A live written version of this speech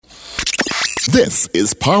This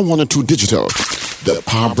is Power 102 Digital, the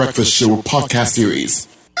Power Breakfast Show podcast series.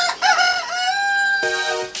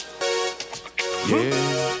 Yeah.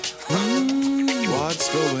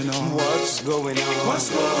 What's going on? What's going on? What's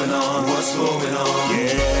going on? What's going on?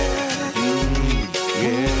 Yeah.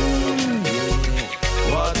 Yeah.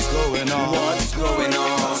 What's going on? What's going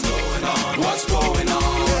on? What's going on? What's going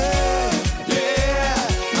on?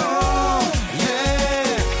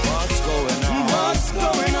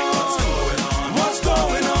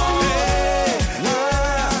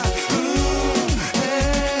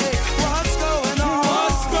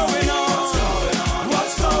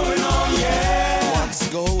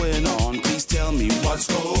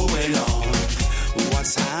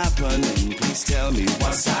 Tell me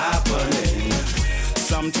what's happening.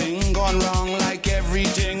 Something gone wrong, like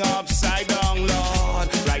everything upside down, Lord.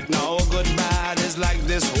 Right now, good bad is like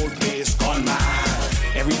this whole place gone mad.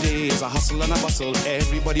 Every day is a hustle and a bustle.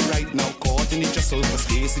 Everybody right now caught in the jostle for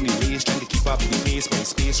space in the race, trying to keep up the pace. By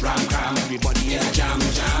space, ram, cram, everybody in a jamming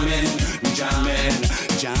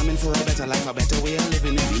for a better life, a better way of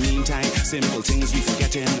living. In the meantime, simple things we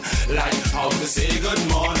forgetting, like how to say good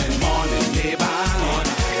morning, morning, neighbor.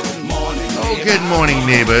 Good morning, neighbor. Oh, good morning,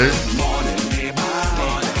 neighbors. Good morning, neighbor.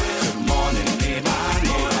 Good morning, neighbor.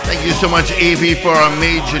 Thank you so much, AV, for our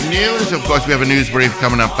major news. Of course, we have a news brief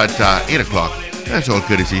coming up at 8 o'clock. That's all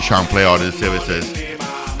courtesy Champlain Order Services.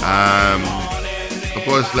 Of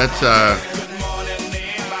course, let's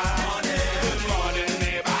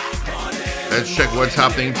check what's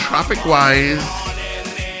happening traffic-wise.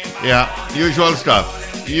 Yeah, usual stuff.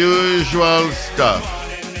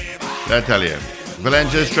 I tell you.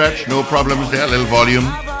 Valencia stretch, no problems there. Little volume.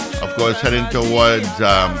 Of course, heading towards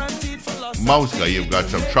Mouska, you've got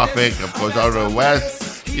some traffic. Of course, out of the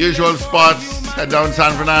west, usual spots. Head down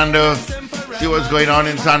San Fernando. See what's going on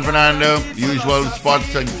in San Fernando. Usual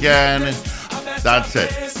spots again. That's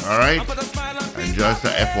it. All right. And just a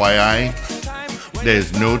FYI,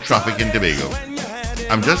 there's no traffic in Tobago.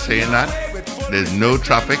 I'm just saying that. There's no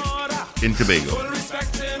traffic in Tobago.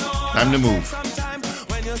 Time to move.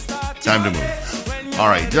 All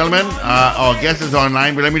right, gentlemen, our guest is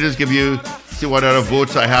online, but let me just see what other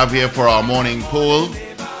votes I have here for our morning poll.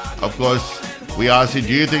 Of course, we asked you,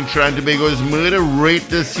 do you think Trinidad and Tobago's murder rate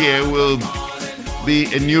this year will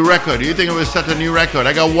be a new record? Do you think it will set a new record?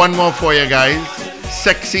 I got one more for you guys.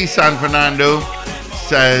 Sexy San Fernando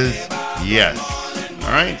says yes.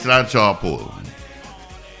 All right, so that's our poll.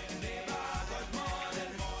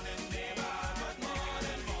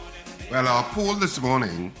 Well, our poll this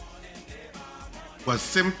morning was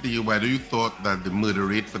simply whether you thought that the murder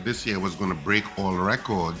rate for this year was going to break all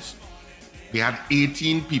records. We had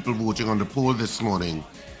 18 people voting on the poll this morning.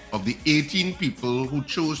 Of the 18 people who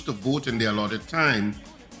chose to vote in their allotted time,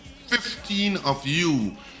 15 of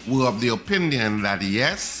you were of the opinion that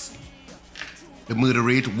yes, the murder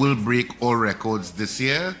rate will break all records this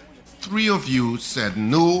year. 3 of you said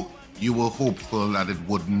no, you were hopeful that it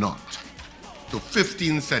would not. So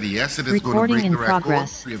 15 said yes, it is going to break the record.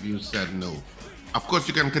 3 of you said no. Of course,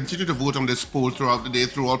 you can continue to vote on this poll throughout the day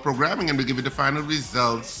through all programming, and we'll give you the final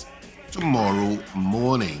results tomorrow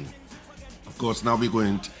morning. Of course, now we're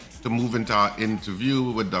going to move into our interview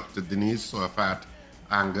with Dr. Denise Soafat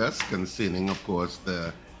Angus concerning, of course,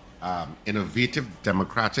 the Innovative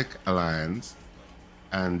Democratic Alliance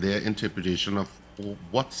and their interpretation of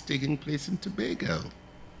what's taking place in Tobago.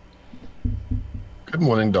 Good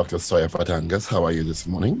morning, Dr. Soafat Angus. How are you this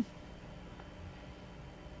morning?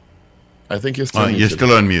 I think you're still You're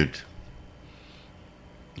still on mute.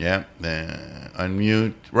 Yeah,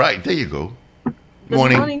 unmute. Right, there you go. Good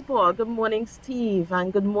morning, Paul. Good morning, Steve.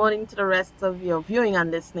 And good morning to the rest of your viewing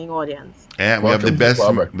and listening audience. Yeah, we have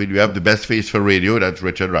the best face for radio. That's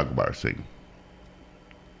Richard Raghubar Singh.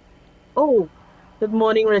 Oh, good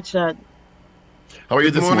morning, Richard. How are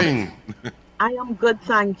you this morning? I am good,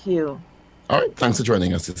 thank you. All right, thanks for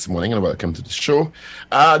joining us this morning and welcome to the show.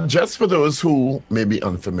 Just for those who may be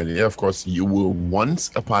unfamiliar, of course, you were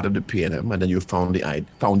once a part of the PNM and then you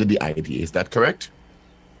founded the IDA. Is that correct?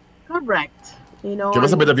 Correct. Give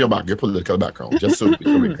us a bit of your political background, just so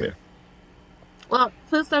we're clear. Well,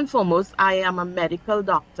 first and foremost, I am a medical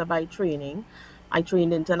doctor by training. I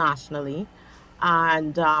trained internationally,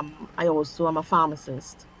 and I also am a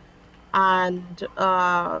pharmacist. And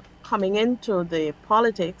coming into the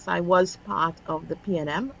politics, I was part of the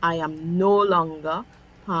PNM. I am no longer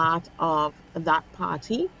part of that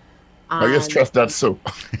party. I just trust that so.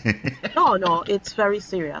 No, it's very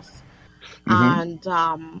serious.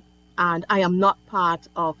 Mm-hmm. And I am not part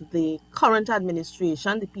of the current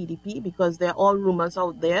administration, the PDP, because there are all rumors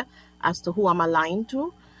out there as to who I'm aligned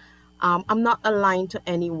to. I'm not aligned to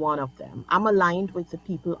any one of them. I'm aligned with the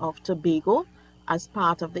people of Tobago as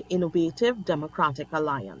part of the Innovative Democratic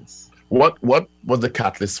Alliance. What was the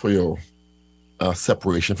catalyst for your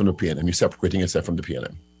separation from the PNM? You separating yourself from the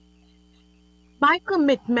PNM? My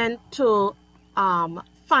commitment to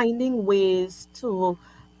finding ways to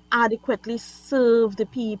adequately serve the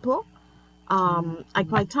people. Like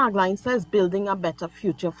my tagline says, building a better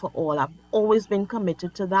future for all. I've always been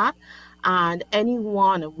committed to that. And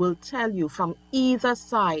anyone will tell you from either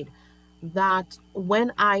side that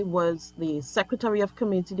when I was the Secretary of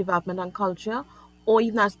Community Development and Culture, or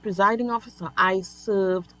even as presiding officer, I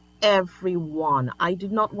served everyone. I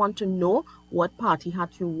did not want to know what party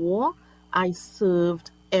hat you wore. I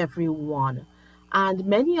served everyone. And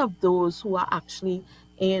many of those who are actually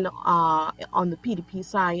in on the PDP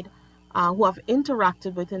side, who have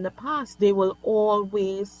interacted with in the past, they will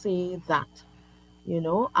always say that,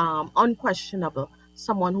 unquestionable,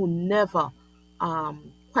 someone who never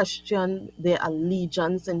questioned their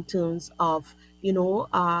allegiance in terms of,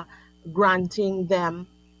 granting them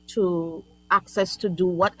to access to do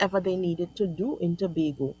whatever they needed to do in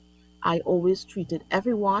Tobago. I always treated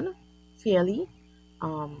everyone fairly.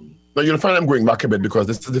 Now, you'll find I'm going back a bit because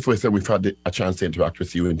this is the first time we've had a chance to interact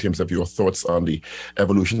with you in terms of your thoughts on the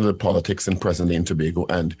evolution of the politics in present-day in Tobago.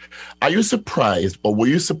 And are you surprised, or were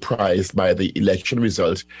you surprised by the election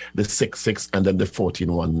result, the 6-6 and then the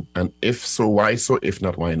 14-1? And if so, why so? If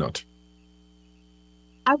not, why not?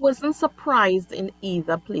 I wasn't surprised in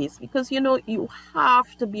either place because, you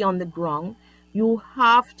have to be on the ground. You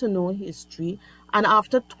have to know history. And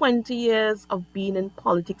after 20 years of being in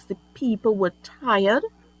politics, the people were tired.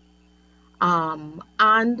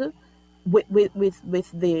 And with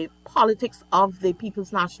the politics of the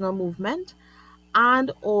People's National Movement,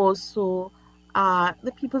 and also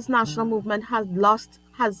the People's National Movement had lost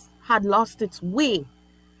its way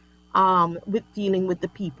with dealing with the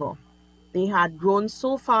people. They had grown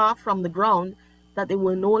so far from the ground that they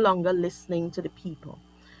were no longer listening to the people.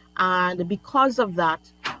 And because of that,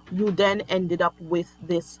 you then ended up with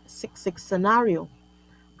this 6-6 scenario.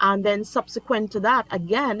 And then subsequent to that,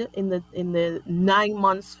 again, in the 9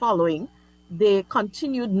 months following, they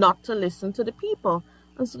continued not to listen to the people.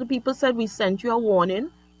 And so the people said, we sent you a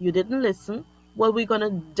warning, you didn't listen. Well, we're going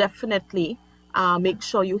to definitely make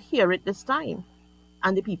sure you hear it this time.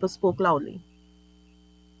 And the people spoke loudly.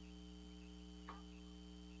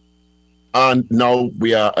 And now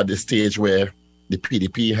we are at the stage where the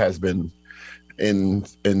PDP has been in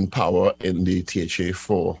power in the THA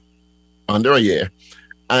for under a year.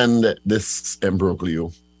 And this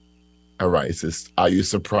imbroglio arises. Are you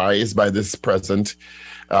surprised by this present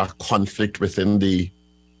conflict within the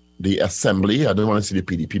assembly? I don't want to say the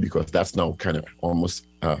PDP because that's now kind of almost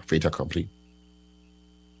fait accompli.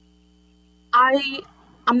 I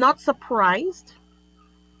am not surprised.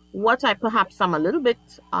 What I perhaps am a little bit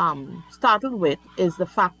startled with is the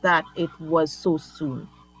fact that it was so soon.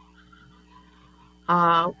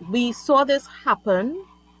 We saw this happen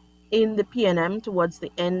in the PNM towards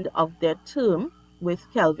the end of their term with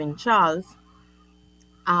Kelvin Charles.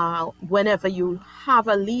 Whenever you have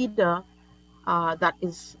a leader that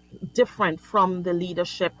is different from the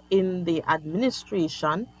leadership in the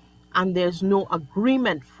administration, and there's no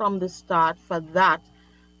agreement from the start for that,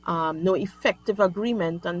 no effective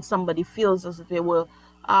agreement, and somebody feels as if they were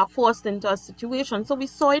forced into a situation. So we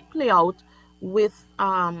saw it play out with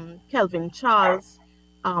Kelvin Charles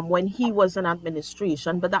when he was in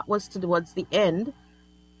administration, but that was towards the end,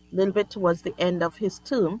 a little bit towards the end of his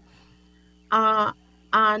term.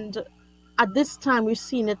 And at this time, we've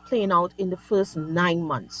seen it playing out in the first 9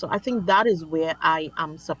 months. So I think that is where I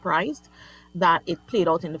am surprised that it played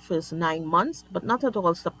out in the first 9 months, but not at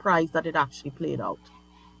all surprised that it actually played out.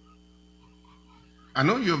 I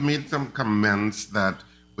know you've made some comments that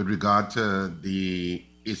with regard to the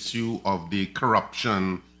issue of the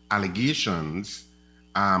corruption allegations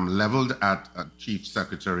leveled at Chief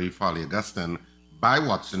Secretary Farley Augustine by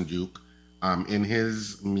Watson Duke in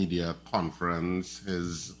his media conference,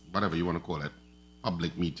 his whatever you want to call it,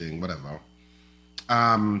 public meeting, whatever.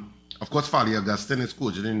 Of course, Farley Augustine is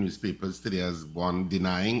quoted in newspapers today as one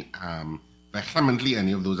denying vehemently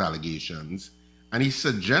any of those allegations. And he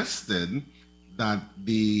suggested that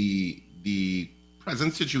the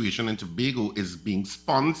present situation in Tobago is being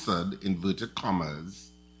sponsored, inverted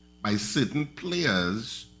commas, by certain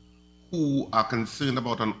players who are concerned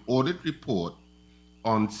about an audit report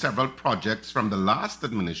on several projects from the last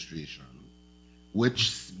administration,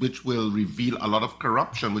 which will reveal a lot of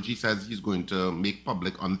corruption, which he says he's going to make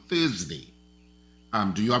public on Thursday.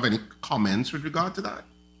 Do you have any comments with regard to that?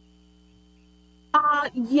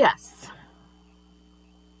 Yes.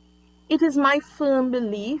 It is my firm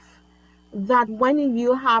belief that when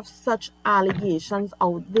you have such allegations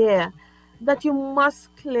out there, that you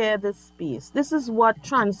must clear the space. This is what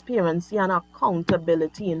transparency and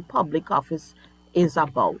accountability in public office is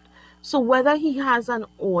about. So whether he has an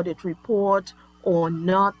audit report or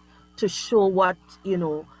not to show what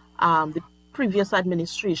the previous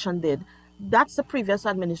administration did, that's the previous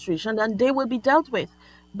administration, and they will be dealt with.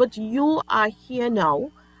 But you are here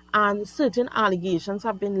now, and certain allegations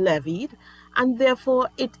have been levied, and therefore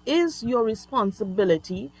it is your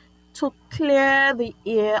responsibility to clear the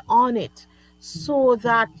air on it so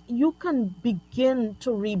that you can begin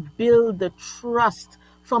to rebuild the trust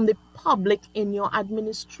from the public in your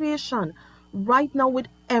administration. Right now, with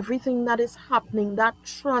everything that is happening, that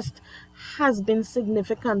trust has been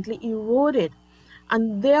significantly eroded.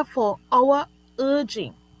 And therefore, our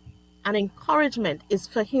urging and encouragement is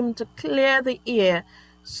for him to clear the air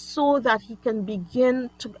so that he can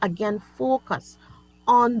begin to again focus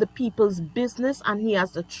on the people's business, and he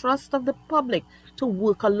has the trust of the public to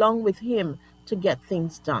work along with him to get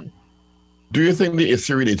things done. Do you think the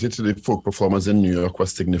issue related to the folk performers in New York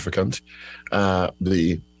was significant?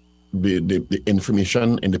 The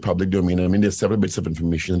information in the public domain. I mean, there's several bits of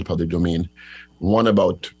information in the public domain. One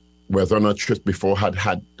about whether or not Trish before had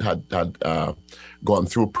gone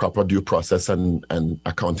through proper due process and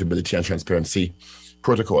accountability and transparency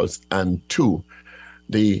protocols, and two,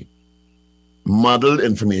 the muddled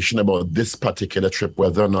information about this particular trip,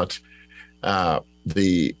 whether or not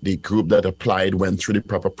the group that applied went through the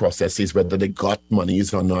proper processes, whether they got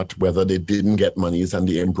monies or not, whether they didn't get monies, and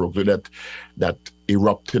the imbroglio that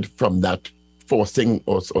erupted from that, forcing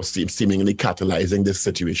or seemingly catalyzing this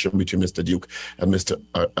situation between Mr. Duke and Mr.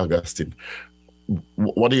 Augustine.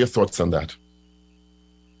 What are your thoughts on that?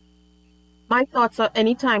 My thoughts are,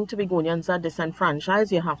 anytime Tobagonians are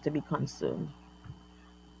disenfranchised, you have to be concerned.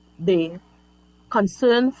 The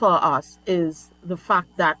concern for us is the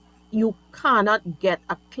fact that you cannot get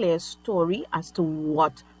a clear story as to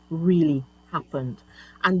what really happened.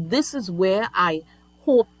 And this is where I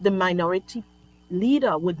hope the minority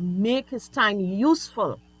leader would make his time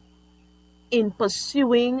useful in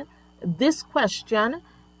pursuing this question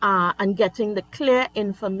and getting the clear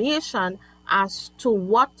information as to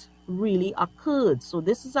what really occurred. So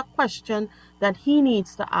this is a question that he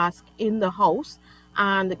needs to ask in the House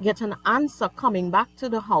and get an answer coming back to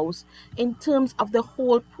the House in terms of the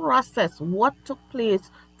whole process, what took place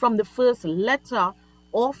from the first letter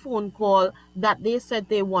or phone call that they said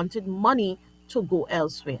they wanted money to go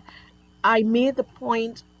elsewhere. I made the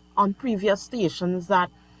point on previous stations that,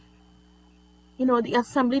 the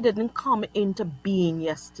assembly didn't come into being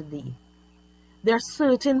yesterday. There are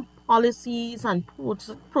certain policies and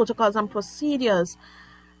protocols and procedures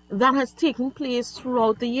that has taken place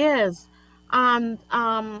throughout the years. And,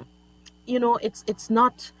 it's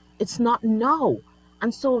not now.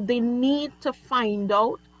 And so they need to find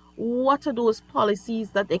out what are those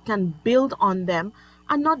policies that they can build on them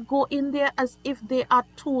and not go in there as if they are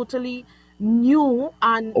totally new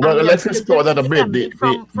and let's explore that a bit.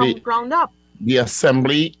 From ground up. The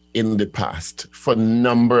assembly in the past, for a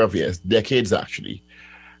number of years, decades actually,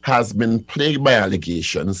 has been plagued by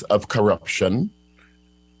allegations of corruption,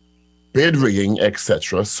 bid rigging,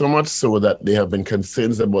 etc., so much so that there have been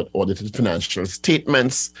concerns about audited financial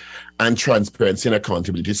statements and transparency and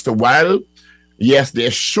accountability. So while, yes,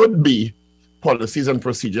 there should be policies and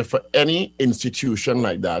procedure for any institution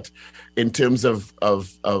like that in terms of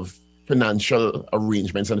financial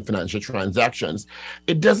arrangements and financial transactions,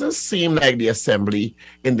 it doesn't seem like the Assembly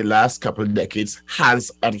in the last couple of decades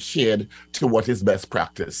has adhered to what is best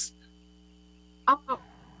practice.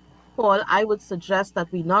 Paul, I would suggest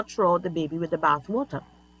that we not throw out the baby with the bathwater.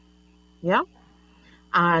 Yeah?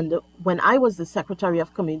 And when I was the Secretary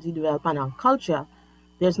of Community Development and Culture,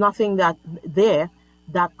 there's nothing that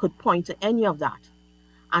could point to any of that.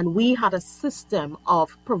 And we had a system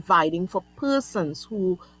of providing for persons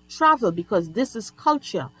who travel, because this is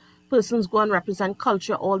culture. Persons go and represent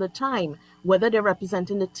culture all the time. Whether they're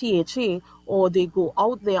representing the THA or they go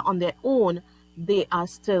out there on their own, they are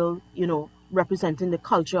still, representing the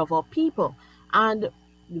culture of our people. And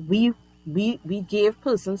we gave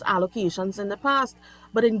persons allocations in the past,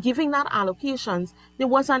 but in giving that allocations, there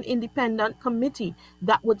was an independent committee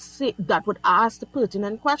that would ask the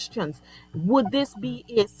pertinent questions. Would this be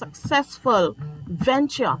a successful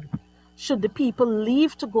venture? Should the people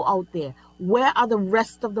leave to go out there? Where are the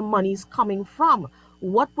rest of the monies coming from?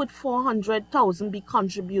 What would 400,000 be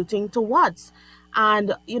contributing towards?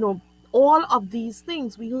 And all of these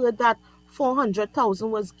things. We heard that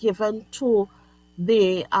 400,000 was given to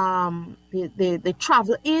the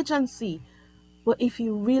travel agency. But if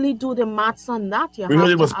you really do the maths on that, you Because have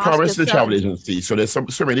it to was ask promised to the yourself. travel agency. So there's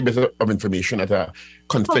so many bits of information that are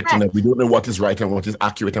conflicting, that Correct. we don't know what is right and what is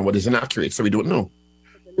accurate and what is inaccurate. So we don't know.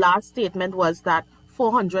 The last statement was that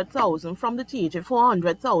 400,000 from the THA,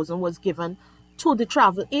 400,000 was given to the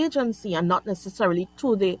travel agency and not necessarily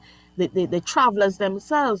to the travelers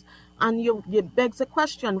themselves. And you begs the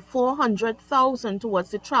question, 400,000 towards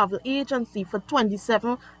the travel agency for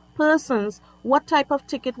 27 persons. What type of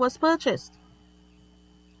ticket was purchased?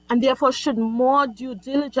 And therefore, should more due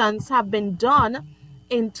diligence have been done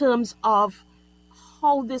in terms of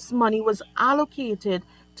how this money was allocated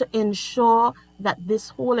to ensure that this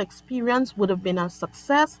whole experience would have been a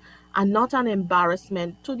success and not an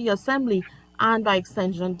embarrassment to the assembly and by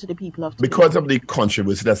extension to the people of Tobago. Because of the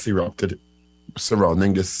controversy that's erupted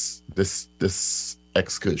surrounding this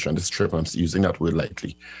excursion, this trip, I'm using that word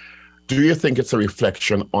lightly, do you think it's a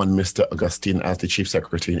reflection on Mr. Augustine as the chief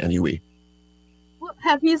secretary in any way? Well,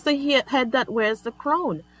 heavy is the head that wears the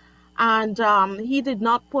crown, and he did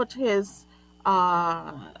not put his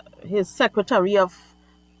secretary of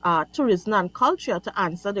tourism and culture to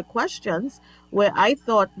answer the questions, where I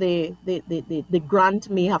thought the grant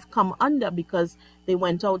may have come under because they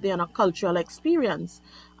went out there on a cultural experience.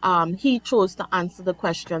 He chose to answer the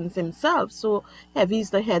questions himself. So heavy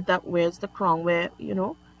is the head that wears the crown, where,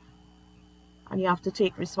 and you have to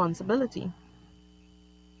take responsibility.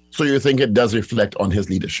 So you think it does reflect on his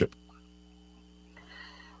leadership?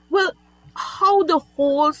 Well, how the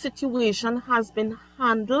whole situation has been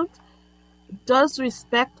handled does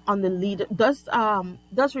reflect on the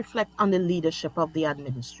leadership of the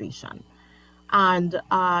administration, and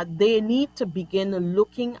they need to begin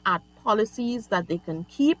looking at policies that they can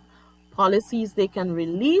keep, policies they can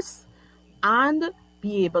release, and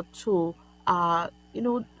be able to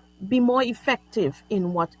be more effective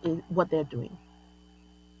in what they're doing.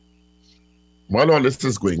 While all this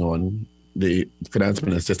is going on, the finance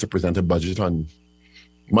minister is to present a budget on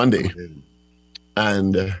Monday,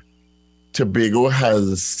 and Tobago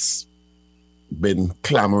has been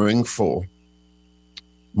clamoring for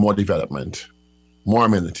more development, more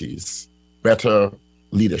amenities, better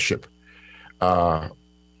leadership. How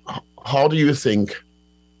do you think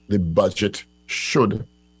the budget should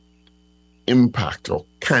impact or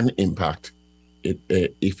can impact it,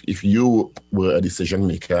 if you were a decision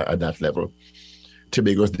maker at that level,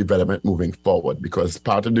 Tobago's development moving forward? Because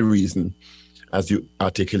part of the reason, as you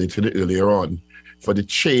articulated earlier on, for the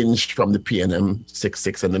change from the PNM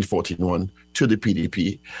 6.6 and then 14.1 to the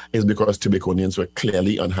PDP is because Tobaconians were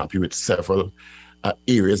clearly unhappy with several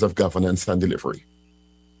areas of governance and delivery.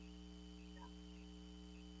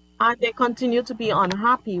 And they continue to be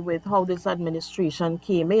unhappy with how this administration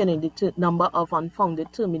came in the number of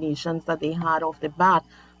unfounded terminations that they had off the bat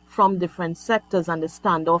from different sectors and the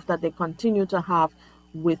standoff that they continue to have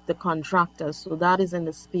with the contractors. So that is in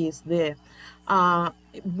the space there.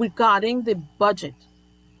 Regarding the budget,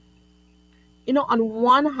 on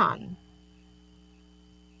one hand,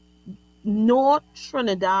 no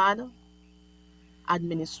Trinidad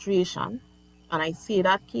administration, and I say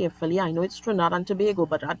that carefully, I know it's Trinidad and Tobago,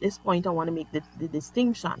 but at this point I want to make the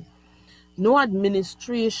distinction. No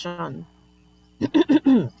administration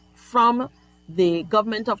from the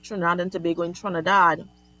government of Trinidad and Tobago in Trinidad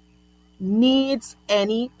needs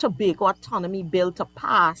any Tobago autonomy bill to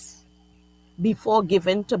pass before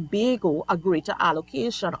giving Tobago a greater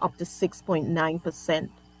allocation up to 6.9%.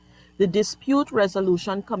 The Dispute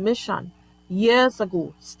Resolution Commission years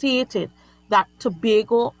ago stated that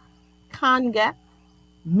Tobago can get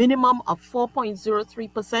minimum of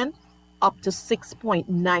 4.03% up to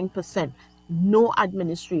 6.9%. No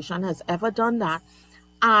administration has ever done that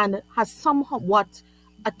and has somewhat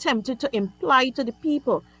attempted to imply to the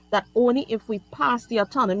people that only if we pass the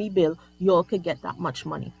autonomy bill, you all could get that much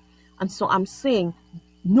money. And so I'm saying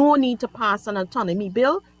no need to pass an autonomy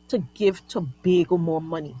bill to give Tobago more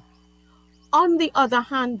money. On the other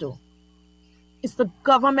hand, though, it's the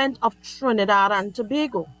government of Trinidad and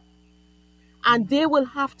Tobago. And they will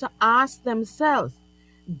have to ask themselves,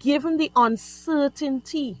 given the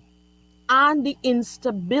uncertainty and the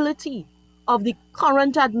instability of the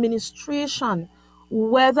current administration,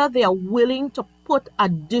 whether they are willing to put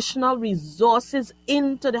additional resources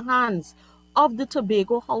into the hands of the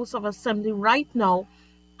Tobago House of Assembly right now,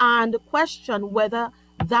 and question whether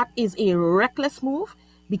that is a reckless move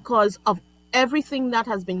because of everything that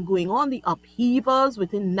has been going on, the upheavals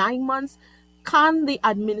within 9 months. Can the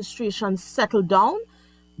administration settle down?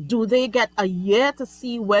 Do they get a year to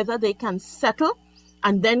see whether they can settle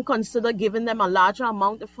and then consider giving them a larger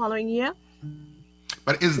amount the following year?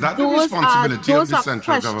 But is that the responsibility of the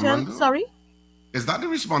central government? Sorry? Is that the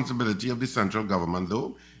responsibility of the central government,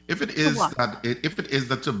 though? If it is what? that, if it is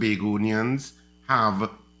that Tobagonians have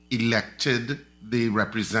elected the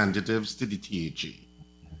representatives to the THA,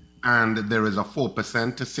 and there is a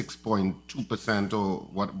 4% to 6.2% or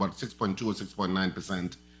what 6.2 or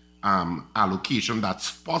 6.9% allocation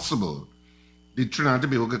that's possible, the Trinidad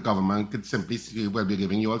and Tobago government could simply say, well, we're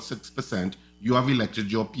giving you all 6%. You have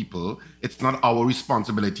elected your people. It's not our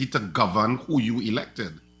responsibility to govern who you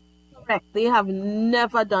elected. Correct. They have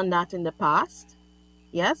never done that in the past.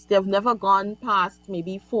 Yes, they've never gone past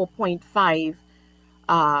maybe 4.5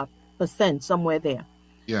 percent, somewhere there.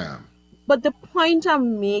 Yeah. But the point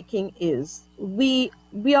I'm making is we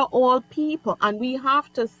are all people, and we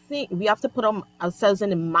have to put ourselves in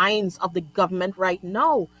the minds of the government right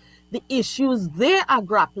now, the issues they are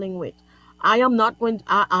grappling with. I'm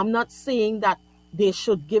not saying that they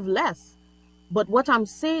should give less, but what I'm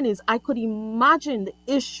saying is I could imagine the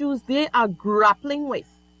issues they are grappling with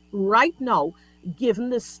right now, given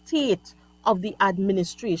the state of the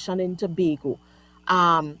administration in Tobago,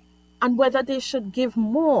 and whether they should give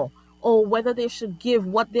more or whether they should give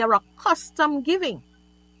what they're accustomed giving.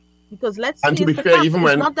 Because let's And to face be the fair, fact, even it's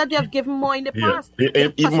when not that they have given more in the past.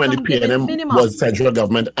 even when the PNM was central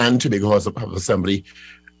government and Tobago House of Assembly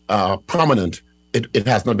prominent, it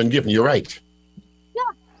has not been given. You're right. Yeah.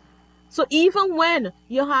 So even when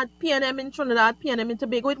you had PNM in Trinidad, PNM in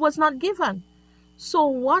Tobago, it was not given. So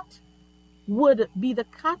what would be the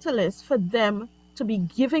catalyst for them to be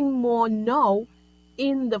giving more now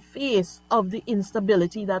in the face of the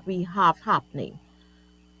instability that we have happening?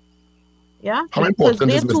 Yeah, How because important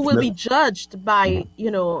they is too will be Mr. judged by,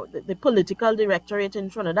 the political directorate in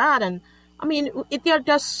Trinidad. And I mean, there are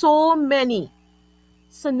just so many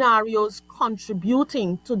scenarios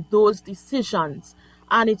contributing to those decisions,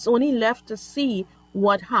 and it's only left to see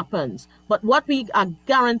what happens. But what we are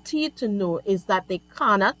guaranteed to know is that they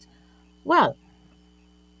cannot, well,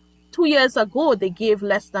 2 years ago they gave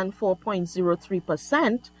less than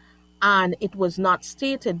 4.03%, and it was not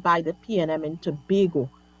stated by the PNM in Tobago.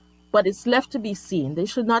 But it's left to be seen. They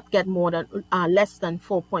should not get more than less than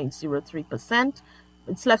 4.03%.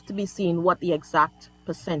 It's left to be seen what the exact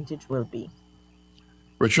percentage will be.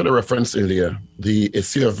 Richard referenced earlier the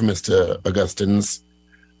issue of Mr. Augustine's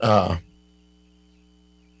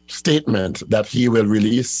statement that he will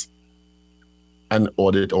release an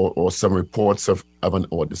audit or some reports of an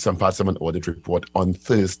audit, some parts of an audit report on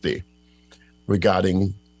Thursday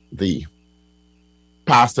regarding the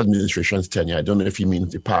past administration's tenure. I don't know if he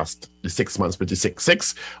means the 6 months with the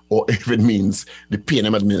 6-6, or if it means the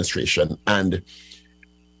PNM administration, and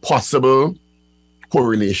possible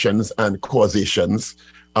correlations and causations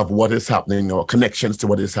of what is happening now, connections to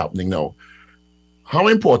what is happening now. How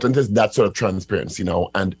important is that sort of transparency now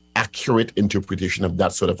and accurate interpretation of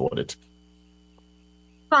that sort of audit?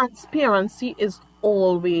 Transparency is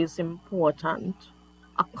always important.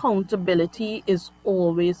 Accountability is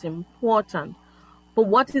always important. But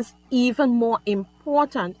what is even more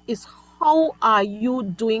important is, how are you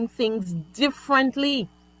doing things differently?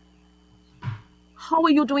 How are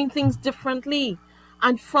you doing things differently?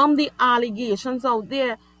 And from the allegations out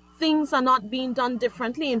there, things are not being done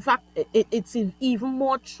differently. In fact, it's even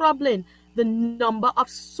more troubling, the number of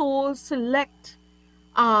sole select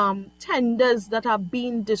tenders that are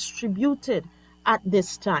being distributed at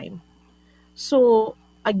this time. So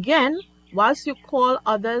again, whilst you call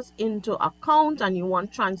others into account and you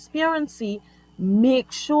want transparency,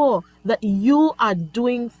 make sure that you are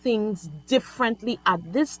doing things differently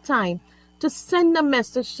at this time, to send a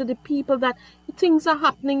message to the people that things are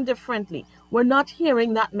happening differently. We're not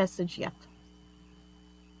hearing that message yet.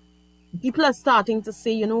 People are starting to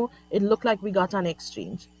say, it looked like we got an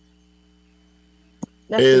exchange.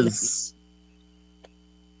 Can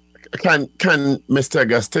Mr.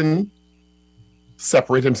 Augustine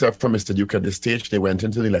separate himself from Mr. Duke at this stage? They went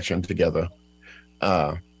into the election together.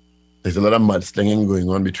 There's a lot of mudslinging going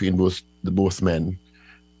on between both men.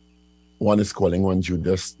 One is calling one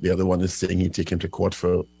Judas. The other one is saying he'd take him to court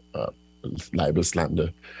for libel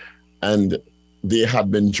slander. And they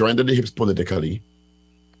had been joined at the hips politically,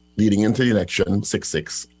 leading into the election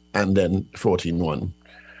 6-6 and then 14-1.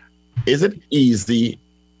 Is it easy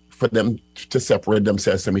for them to separate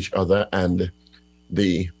themselves from each other, and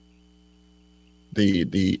the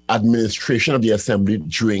administration of the assembly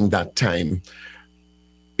during that time,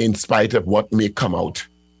 in spite of what may come out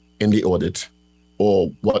in the audit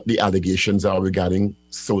or what the allegations are regarding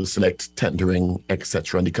sole select tendering,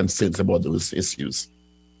 etc., and the concerns about those issues?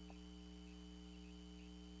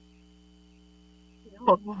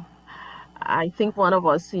 I think one of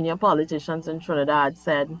our senior politicians in Trinidad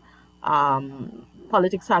said,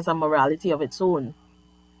 politics has a morality of its own.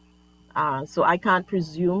 So I can't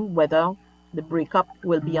presume whether the breakup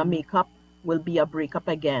will be a makeup, will be a breakup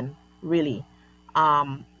again. Really,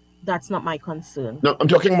 that's not my concern. No, I'm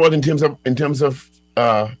talking more in terms of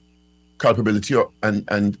culpability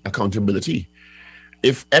and accountability.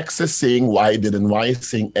 If X is saying Y did and Y is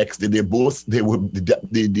saying X did, they were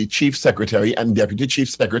the chief secretary and deputy chief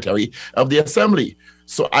secretary of the assembly.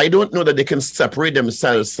 So I don't know that they can separate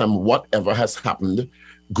themselves from whatever has happened,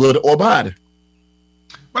 good or bad.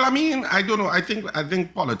 Well, I mean, I don't know. I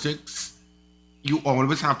think politics, you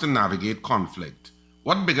always have to navigate conflict.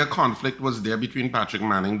 What bigger conflict was there between Patrick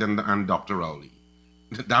Manning and Dr. Rowley?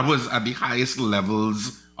 That was at the highest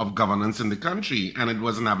levels of governance in the country, and it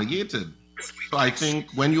was navigated. So I think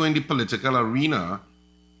when you're in the political arena,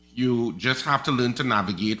 you just have to learn to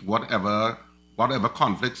navigate whatever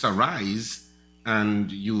conflicts arise,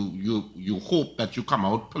 and you hope that you come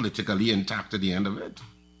out politically intact at the end of it.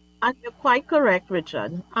 And you're quite correct,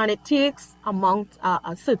 Richard. And it takes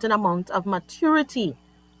a certain amount of maturity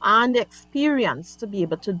and experience to be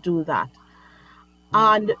able to do that.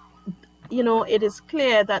 And, it is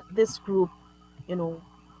clear that this group,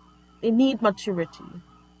 they need maturity.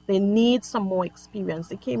 They need some more experience.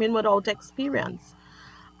 They came in without experience.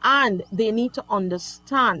 And they need to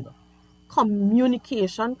understand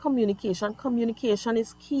communication. Communication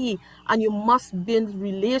is key. And you must build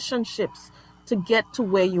relationships to get to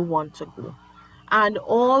where you want to go. And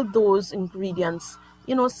all those ingredients,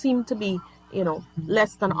 seem to be,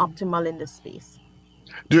 less than optimal in this space.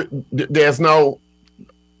 There's now,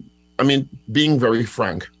 being very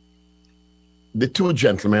frank, the two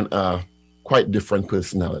gentlemen are quite different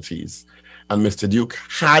personalities. And Mr. Duke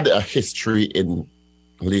had a history in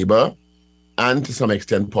labor and to some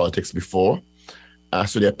extent politics before.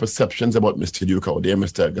 So their perceptions about Mr. Duke out there,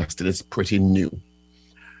 Mr. Augustine, is pretty new.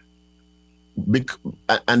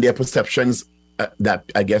 And their perceptions that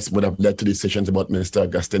I guess would have led to decisions about Mr.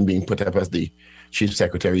 Augustine being put up as the chief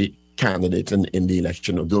secretary candidate in the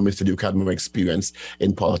election, although Mr. Duke had more experience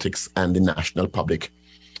in politics and the national public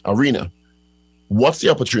arena. What's the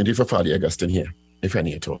opportunity for Fadi Augustine here, if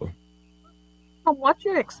any at all? From what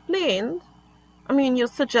you explained, you're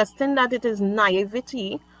suggesting that it is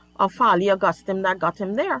naivety of Fadi Augustine that got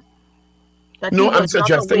him there. No, I'm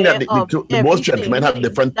suggesting that the most gentlemen have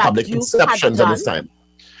different public perceptions at this time.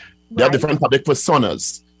 They have different public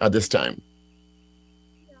personas at this time.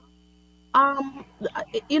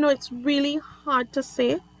 It's really hard to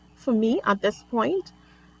say for me at this point.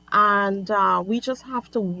 And we just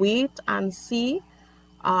have to wait and see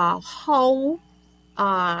how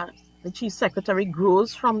the chief secretary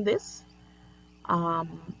grows from this,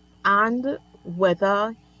 and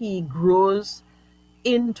whether he grows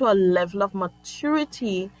into a level of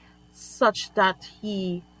maturity such that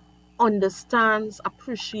he understands,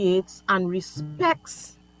 appreciates, and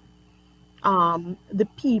respects the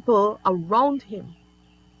people around him.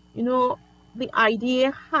 The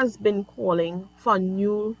idea has been calling for a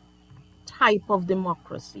new type of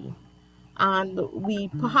democracy. And we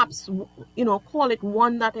perhaps, call it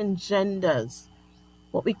one that engenders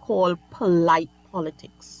what we call polite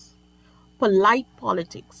politics. Polite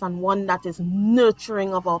politics, and one that is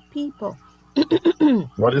nurturing of our people.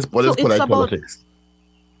 What is polite politics?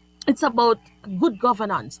 It's about good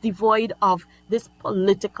governance, devoid of this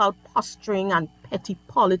political posturing and petty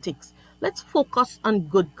politics. Let's focus on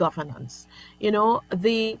good governance.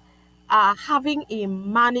 Having a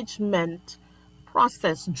management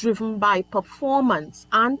process driven by performance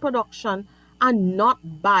and production and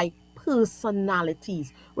not by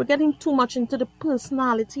personalities. We're getting too much into the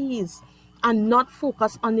personalities and not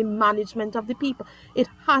focus on the management of the people. It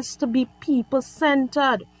has to be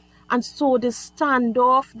people-centered. And so the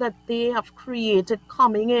standoff that they have created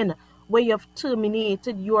coming in, where you have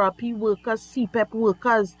terminated URP workers, CPEP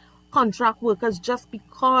workers, contract workers, just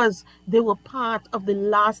because they were part of the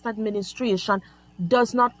last administration,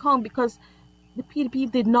 does not count, because the PDP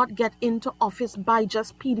did not get into office by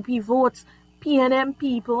just PDP votes. PNM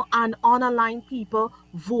people and unaligned people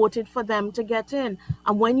voted for them to get in.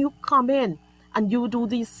 And when you come in and you do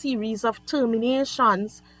these series of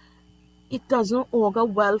terminations, it doesn't augur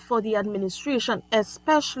well for the administration,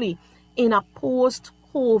 especially in a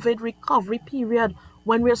post-COVID recovery period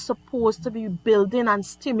when we're supposed to be building and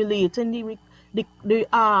stimulating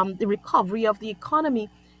the recovery of the economy.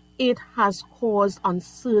 It has caused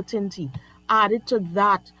uncertainty. Added to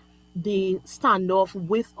that, the standoff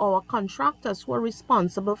with our contractors who are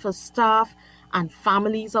responsible for staff and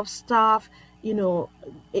families of staff. you know,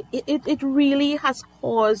 it really has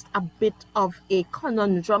caused a bit of a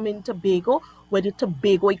conundrum in Tobago where the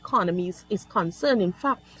Tobago economy is concerned. In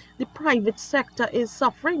fact, the private sector is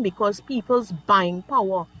suffering because people's buying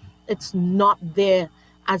power, it's not there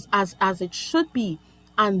as it should be,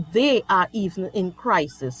 and they are even in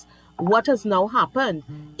crisis. What has now happened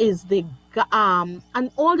is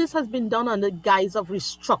and all this has been done under the guise of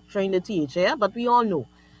restructuring the THA, but we all know.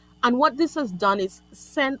 And what this has done is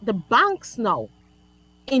sent the banks now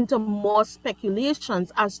into more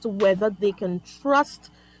speculations as to whether they can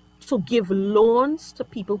trust to give loans to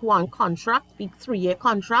people who are on contract, big 3-year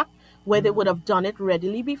contract, where they would have done it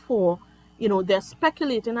readily before. They're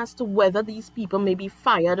speculating as to whether these people may be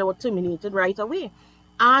fired or terminated right away.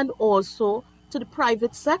 And also to the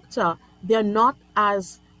private sector, they're not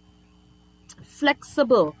as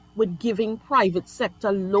flexible with giving private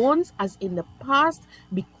sector loans as in the past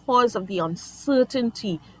because of the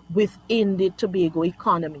uncertainty within the Tobago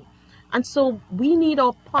economy. And so we need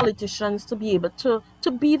our politicians to be able to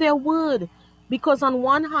be their word, because on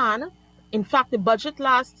one hand, in fact, the budget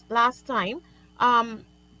last time,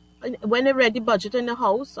 when they read the budget in the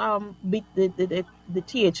House, the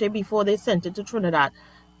THA, before they sent it to Trinidad,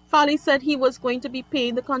 Farley said he was going to be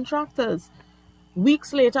paying the contractors.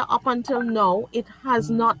 Weeks later, up until now, it has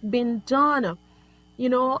not been done,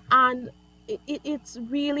 and it's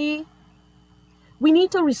really, we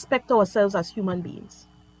need to respect ourselves as human beings.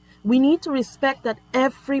 We need to respect that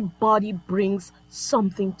everybody brings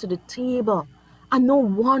something to the table, and no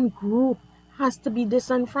one group has to be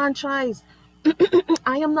disenfranchised.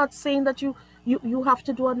 I am not saying that you have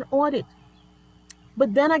to do an audit,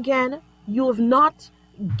 but then again, you have not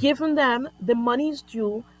given them the monies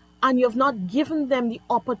due, and you have not given them the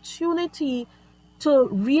opportunity to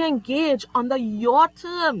re-engage under your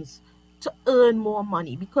terms to earn more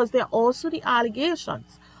money, because there are also the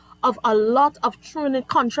allegations of a lot of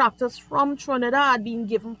contractors from Trinidad being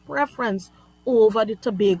given preference over the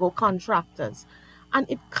Tobago contractors. And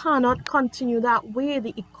it cannot continue that way.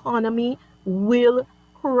 The economy will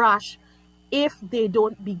crash if they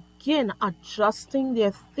don't begin adjusting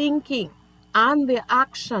their thinking and their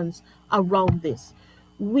actions around this.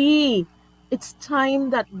 It's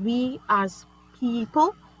time that we as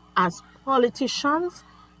people, as politicians,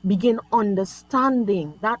 begin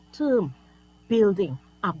understanding that term, building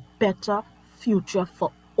a better future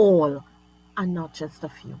for all and not just a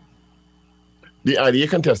few. The IDA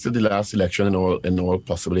contested the last election in all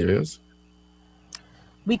possible areas?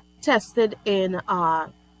 We tested in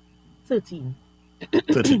 13.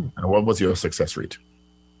 13. And what was your success rate?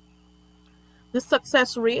 The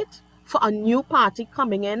success rate for a new party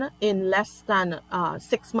coming in less than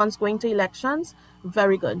 6 months going to elections,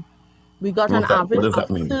 very good. We got an average of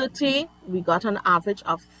 30. We got an average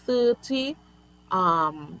of 30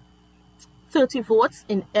 votes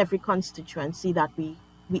in every constituency that we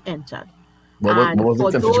entered. And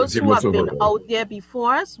for those who have been out there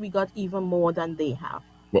before us, we got even more than they have.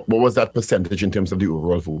 What was that percentage in terms of the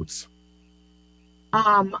overall votes?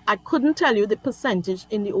 I couldn't tell you the percentage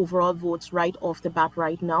in the overall votes right off the bat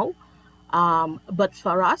right now. But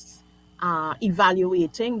for us,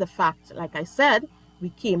 evaluating the fact, like I said, we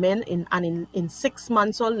came in 6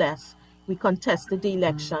 months or less, we contested the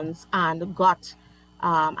elections and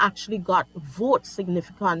actually got votes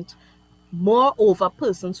significant more over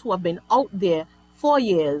persons who have been out there for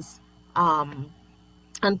years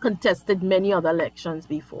and contested many other elections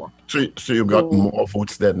before. So you got more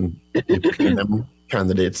votes than the PNM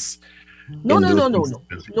candidates? No.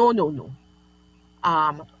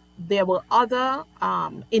 There were other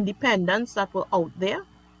independents that were out there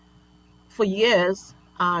for years,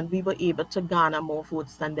 and we were able to garner more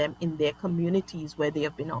votes than them in their communities where they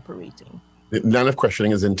have been operating. The line of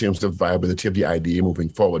questioning is in terms of viability of the IDA moving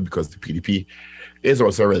forward, because the PDP is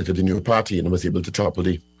also a relatively new party and was able to topple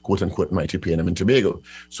the quote-unquote mighty PNM and Tobago.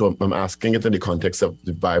 So I'm asking it in the context of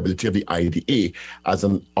the viability of the IDA as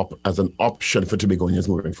an option for Tobagonians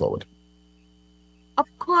moving forward. Of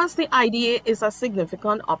course, the IDA is a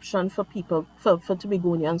significant option for people, for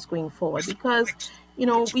Tobagonians going forward, because,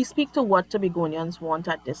 we speak to what Tobagonians want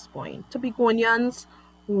at this point. Tobagonians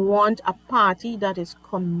want a party that is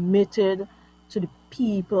committed to the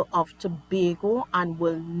people of Tobago and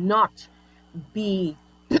will not be,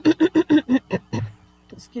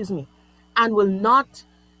 and will not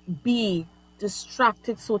be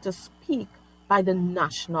distracted, so to speak, by the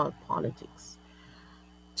national politics.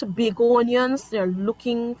 Tobagonians, they're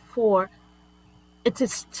looking for, it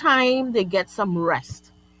is time they get some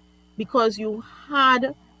rest, because you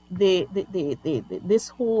had this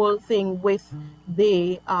whole thing with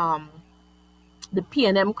the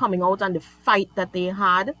PNM coming out and the fight that they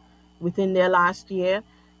had within their last year.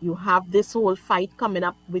 You have this whole fight coming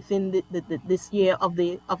up within this year of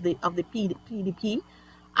the PDP,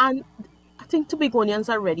 and I think Tobagonians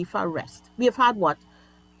are ready for a rest. We have had what,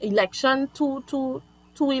 two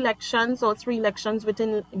elections or three elections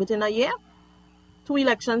within a year. 2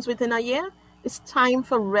 elections within a year. It's time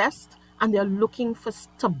for rest, and they're looking for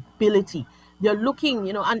stability. They're looking,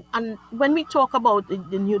 and when we talk about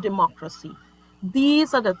the new democracy,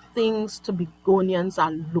 these are the things Tobagonians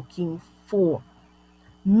are looking for.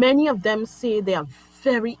 Many of them say they are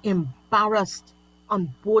very embarrassed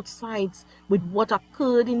on both sides with what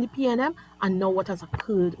occurred in the PNM and now what has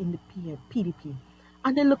occurred in the PDP.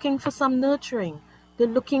 And they're looking for some nurturing. They're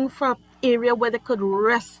looking for an area where they could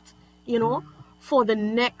rest, for the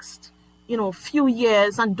next, few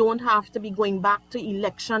years, and don't have to be going back to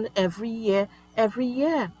election every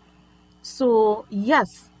year. So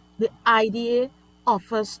yes, the idea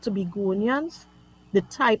offers Tobagonians the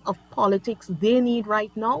type of politics they need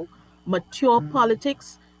right now: mature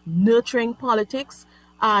politics, nurturing politics,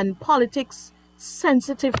 and politics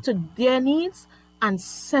sensitive to their needs and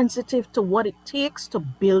sensitive to what it takes to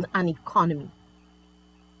build an economy.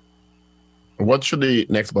 What should the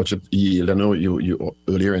next budget yield? I know you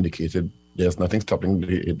earlier indicated there's nothing stopping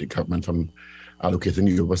the government from allocating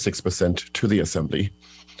the over 6% to the Assembly.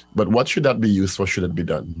 But what should that be used for? Should it be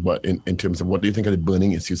done? What in terms of what do you think are the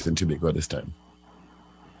burning issues in Tobago at this time?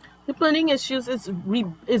 The burning issues is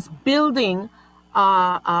building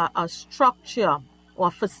a structure or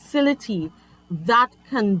a facility that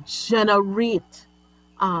can generate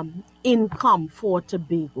income for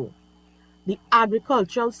Tobago. The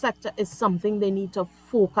agricultural sector is something they need to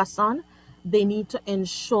focus on. They need to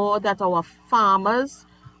ensure that our farmers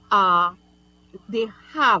they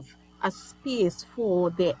have a space for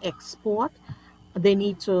their export. They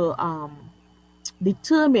need to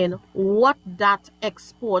determine what that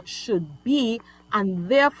export should be, and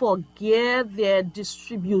therefore gear their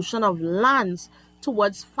distribution of lands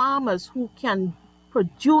towards farmers who can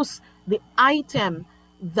produce the item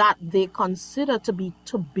that they consider to be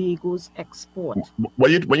Tobago's export.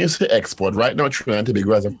 When you say export, right now Trinidad and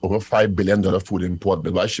Tobago has over $5 billion food import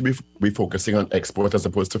bill. Why should we be focusing on export as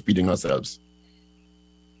opposed to feeding ourselves?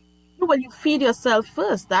 Well, you feed yourself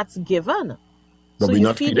first. That's given. But so we're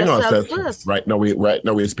not feeding ourselves first. Right now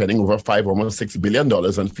we're spending over almost $6 billion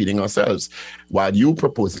on feeding ourselves, while you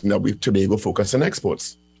proposing that we Tobago focus on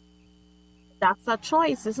exports. That's a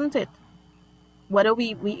choice, isn't it? Whether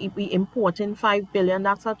we import in $5 billion,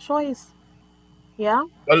 that's a choice. Yeah.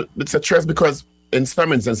 Well, it's a choice because in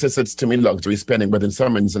some instances it's to me luxury spending, but in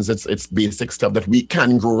some instances it's basic stuff that we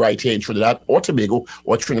can grow right here in Trinidad or Tobago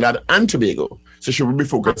or Trinidad and Tobago. So should we be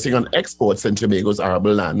focusing on exports in Tobago's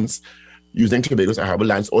arable lands, using Tobago's arable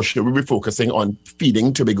lands, or should we be focusing on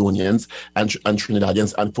feeding Tobagonians and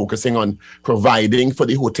Trinidadians and focusing on providing for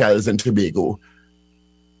the hotels in Tobago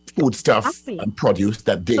food stuff and produce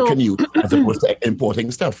that they can use as opposed to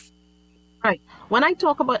importing stuff? Right. When I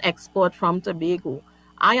talk about export from Tobago,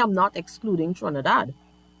 I am not excluding Trinidad.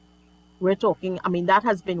 We're talking, that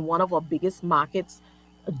has been one of our biggest markets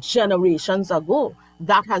generations ago.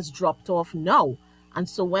 That has dropped off now. And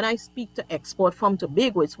so when I speak to export from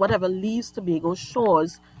Tobago, it's whatever leaves Tobago's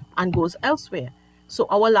shores and goes elsewhere. So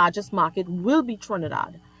our largest market will be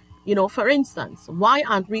Trinidad. For instance, why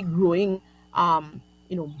aren't we growing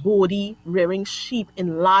body rearing sheep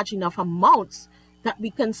in large enough amounts that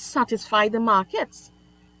we can satisfy the markets?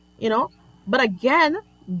 But again,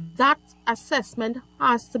 that assessment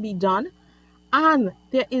has to be done, and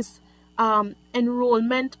there is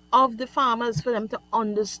enrollment of the farmers for them to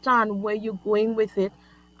understand where you're going with it,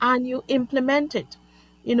 and you implement it.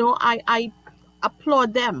 I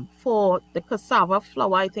applaud them for the cassava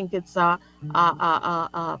flour. I think it's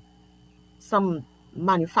some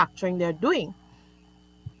manufacturing they're doing.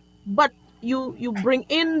 But you bring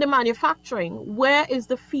in the manufacturing. Where is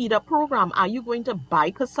the feeder program? Are you going to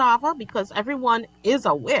buy cassava? Because everyone is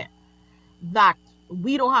aware that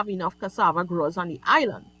we don't have enough cassava growers on the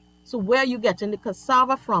island. So where are you getting the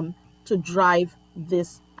cassava from to drive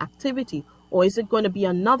this activity? Or is it going to be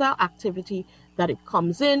another activity that it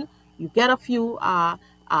comes in, you get a few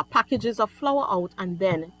packages of flour out, and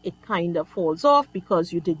then it kind of falls off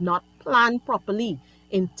because you did not plan properly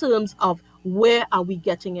in terms of where are we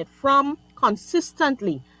getting it from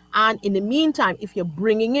consistently. And in the meantime, if you're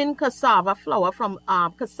bringing in cassava flour from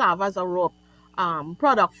cassava as a raw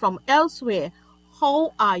product from elsewhere,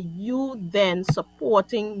 how are you then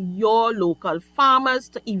supporting your local farmers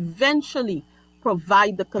to eventually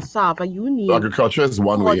provide the cassava you need? Agriculture is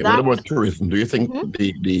one way. What about tourism? Do you think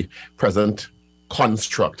the present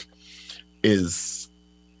construct is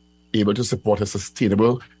able to support a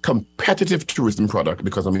sustainable, competitive tourism product.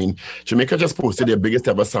 Because, I mean, Jamaica just posted their biggest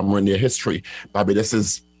ever summer in their history. Barbados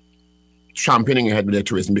is championing ahead with their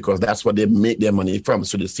tourism because that's what they make their money from.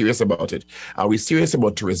 So they're serious about it. Are we serious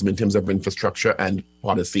about tourism in terms of infrastructure and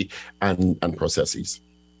policy and processes?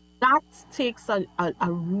 That takes a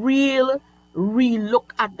real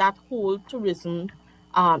look at that whole tourism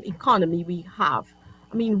economy we have.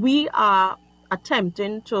 I mean, we are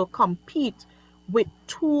attempting to compete with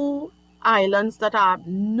two islands that are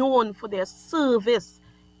known for their service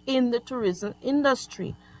in the tourism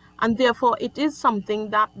industry. And therefore, it is something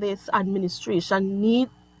that this administration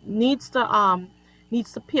needs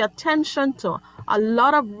to pay attention to. A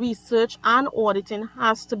lot of research and auditing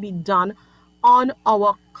has to be done on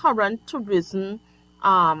our current tourism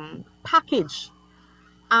package,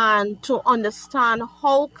 and to understand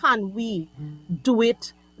how can we do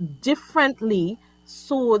it differently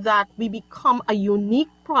so that we become a unique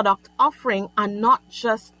product offering and not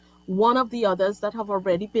just one of the others that have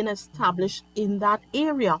already been established in that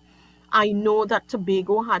area. I know that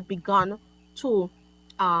Tobago had begun to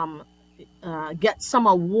get some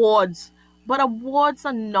awards, but awards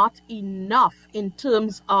are not enough in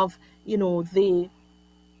terms of, the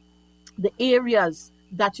areas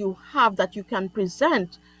that you have that you can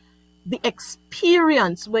present, the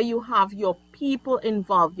experience where you have your people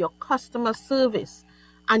involved, your customer service,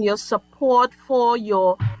 and your support for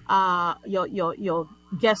your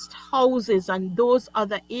guest houses and those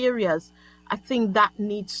other areas. I think that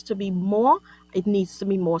needs to be more. It needs to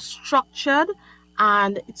be more structured,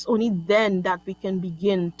 and it's only then that we can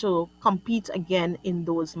begin to compete again in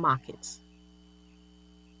those markets.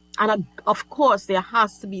 And of course, there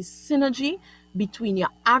has to be synergy between your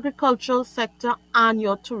agricultural sector and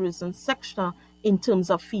your tourism sector in terms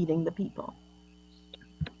of feeding the people.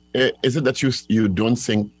 Is it that you don't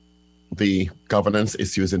think the governance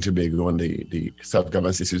issues in Tobago and the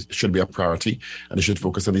self-governance issues should be a priority and they should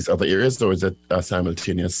focus on these other areas, or is it a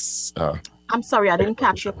simultaneous? I'm sorry, I didn't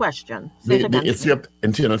catch your question. Say it again. It's your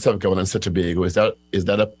internal self-governance at Tobago. Is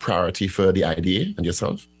that a priority for the IDA and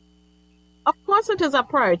yourself? Of course, it is a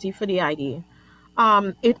priority for the IDA.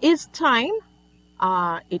 It is time.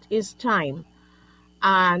 It is time.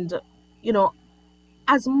 And,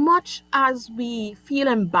 as much as we feel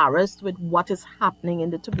embarrassed with what is happening in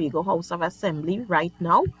the Tobago House of Assembly right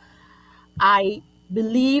now, I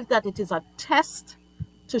believe that it is a test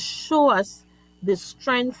to show us the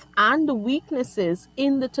strength and the weaknesses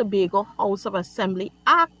in the Tobago House of Assembly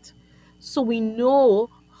Act, so we know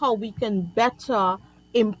how we can better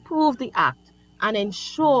improve the act and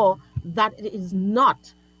ensure that it is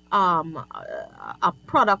not a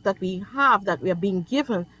product that we have, that we are being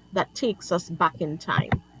given, that takes us back in time.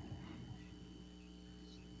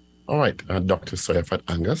 All right, Dr. Soyafat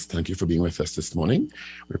Angus, thank you for being with us this morning.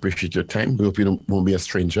 We appreciate your time. We hope you won't be a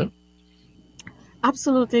stranger.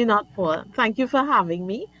 Absolutely not, Paul. Thank you for having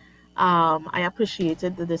me. I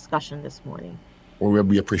appreciated the discussion this morning. Well,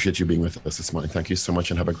 we appreciate you being with us this morning. Thank you so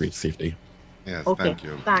much and have a great safe day. Yes, okay, thank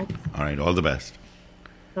you. Thanks. All right, all the best.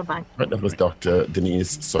 Bye-bye. Right, that was Dr.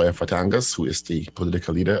 Denise Soyafat Angus, who is the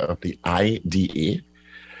political leader of the IDA,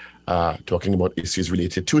 talking about issues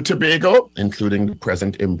related to Tobago, including the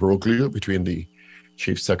present imbroglio between the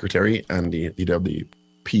Chief Secretary and the leader of the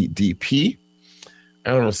PDP,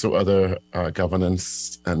 and also other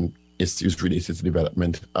governance and issues related to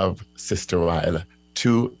development of Sister Isle,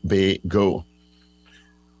 Tobago.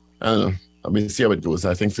 Let me see how it goes.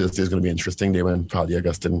 I think Thursday is going to be interesting day when Paddy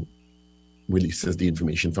Augustine releases the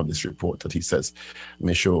information from this report that he says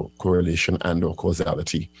may show correlation and or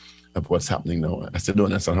causality of what's happening now. I still don't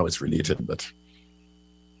understand how it's related, but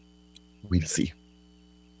we'll see.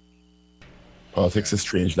 Politics is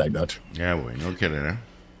strange like that. Yeah, boy, no kidding, huh?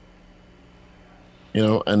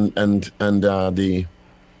 And the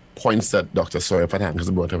points that Dr. Soyafat Angus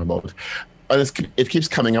brought up about, it keeps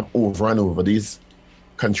coming up over and over, these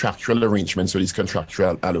contractual arrangements or these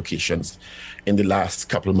contractual allocations in the last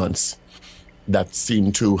couple of months that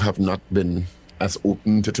seem to have not been as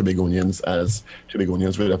open to Tobagonians as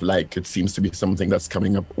Tobagonians would have liked. It seems to be something that's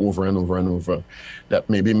coming up over and over and over that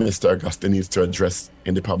maybe Mr. Augustine needs to address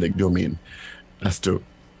in the public domain as to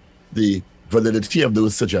the validity of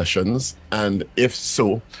those suggestions, and if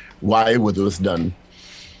so, why were those done?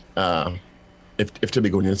 If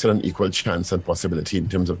Tobagonians had an equal chance and possibility in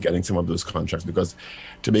terms of getting some of those contracts, because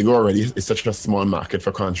Tobago already is such a small market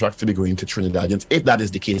for contracts to be going to Trinidadians, if that is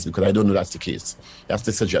the case, because I don't know that's the case. That's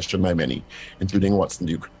the suggestion by many, including Watson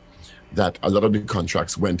Duke, that a lot of the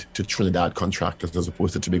contracts went to Trinidad contractors as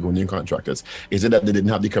opposed to Tobagonian contractors. Is it that they didn't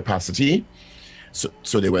have the capacity,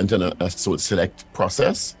 so they went in a select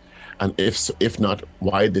process? And if not,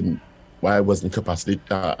 why wasn't capacity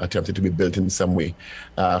attempted to be built in some way?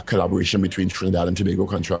 Collaboration between Trinidad and Tobago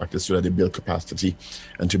contractors so that they build capacity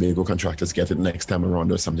and Tobago contractors get it next time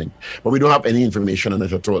around or something. But we don't have any information on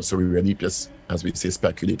it at all, so we really just, as we say,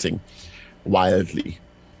 speculating wildly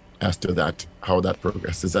as to that, how that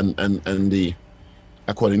progresses. And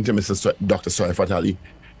according to Dr. Soifat Ali,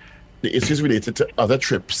 the issues related to other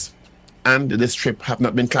trips and this trip have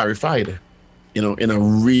not been clarified, in a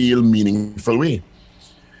real meaningful way.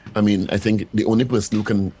 I mean, I think the only person who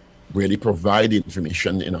can really provide the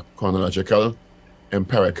information in a chronological,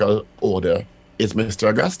 empirical order is Mr.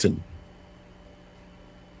 Augustine,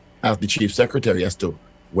 as the chief secretary, as to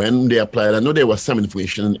when they applied. I know there was some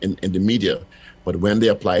information in the media, but when they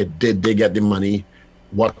applied, did they get the money?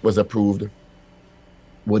 What was approved?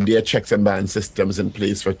 Were there checks and balance systems in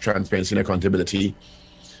place for transparency and accountability?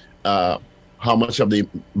 How much of the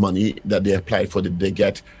money that they applied for did they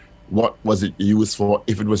get? What was it used for?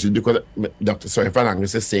 If it was used, because Dr. Soifat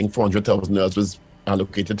Angus is saying $400,000 was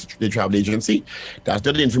allocated to the travel agency. That's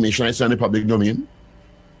not the information I saw in the public domain.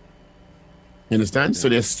 You understand? So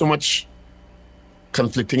there's so much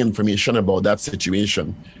conflicting information about that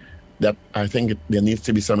situation that I think there needs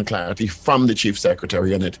to be some clarity from the chief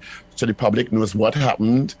secretary on it, so the public knows what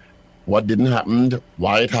happened, what didn't happen,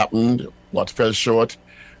 why it happened, what fell short,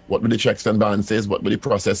 what were the checks and balances, what were the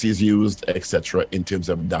processes used, etc., in terms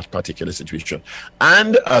of that particular situation.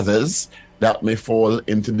 And others that may fall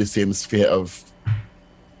into the same sphere of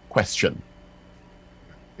question.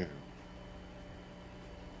 Yeah.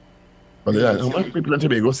 But how much people in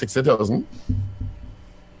Tobago? 60,000?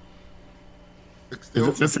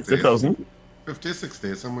 Is it 60,000? 50,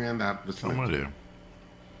 60, somewhere in that vicinity. Somewhere there.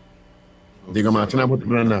 Diego Martin, how many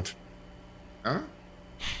people in that? Huh?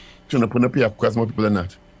 Trying to put up here, more people in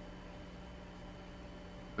that.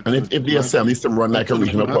 And if the assembly is to run like a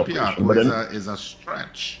regional corporation, but then is a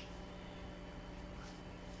stretch.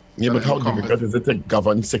 Yeah, but how difficult is it to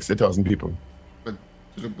govern 60,000 people? But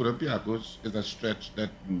to the Pudapiakos is a stretch that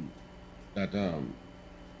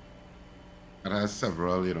has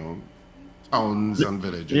several, towns and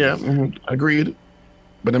villages. Yeah, agreed.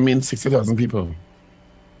 But I mean 60,000 people.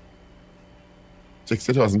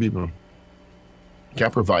 60,000 people.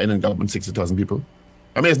 Can't provide and govern 60,000 people.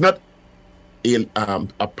 I mean, it's not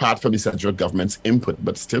apart from the central government's input,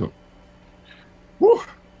 but still. Whew.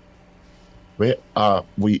 Where are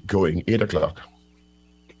we going? 8 o'clock.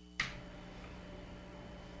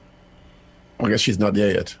 I guess she's not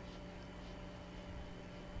there yet.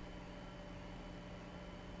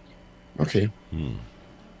 Okay.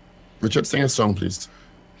 Richard, sing a song, please.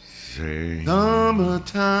 Summertime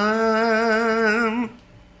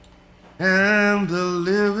and the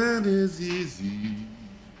living is easy.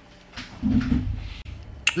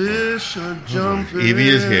 Fish are jumping. Evie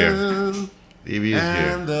is here. Evie is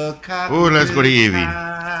here. Oh, let's go to Evie.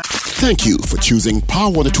 Thank you for choosing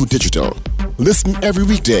Power 102 Digital. Listen every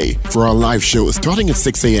weekday for our live show starting at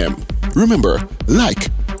 6 a.m. Remember,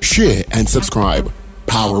 like, share, and subscribe.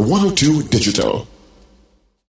 Power 102 Digital.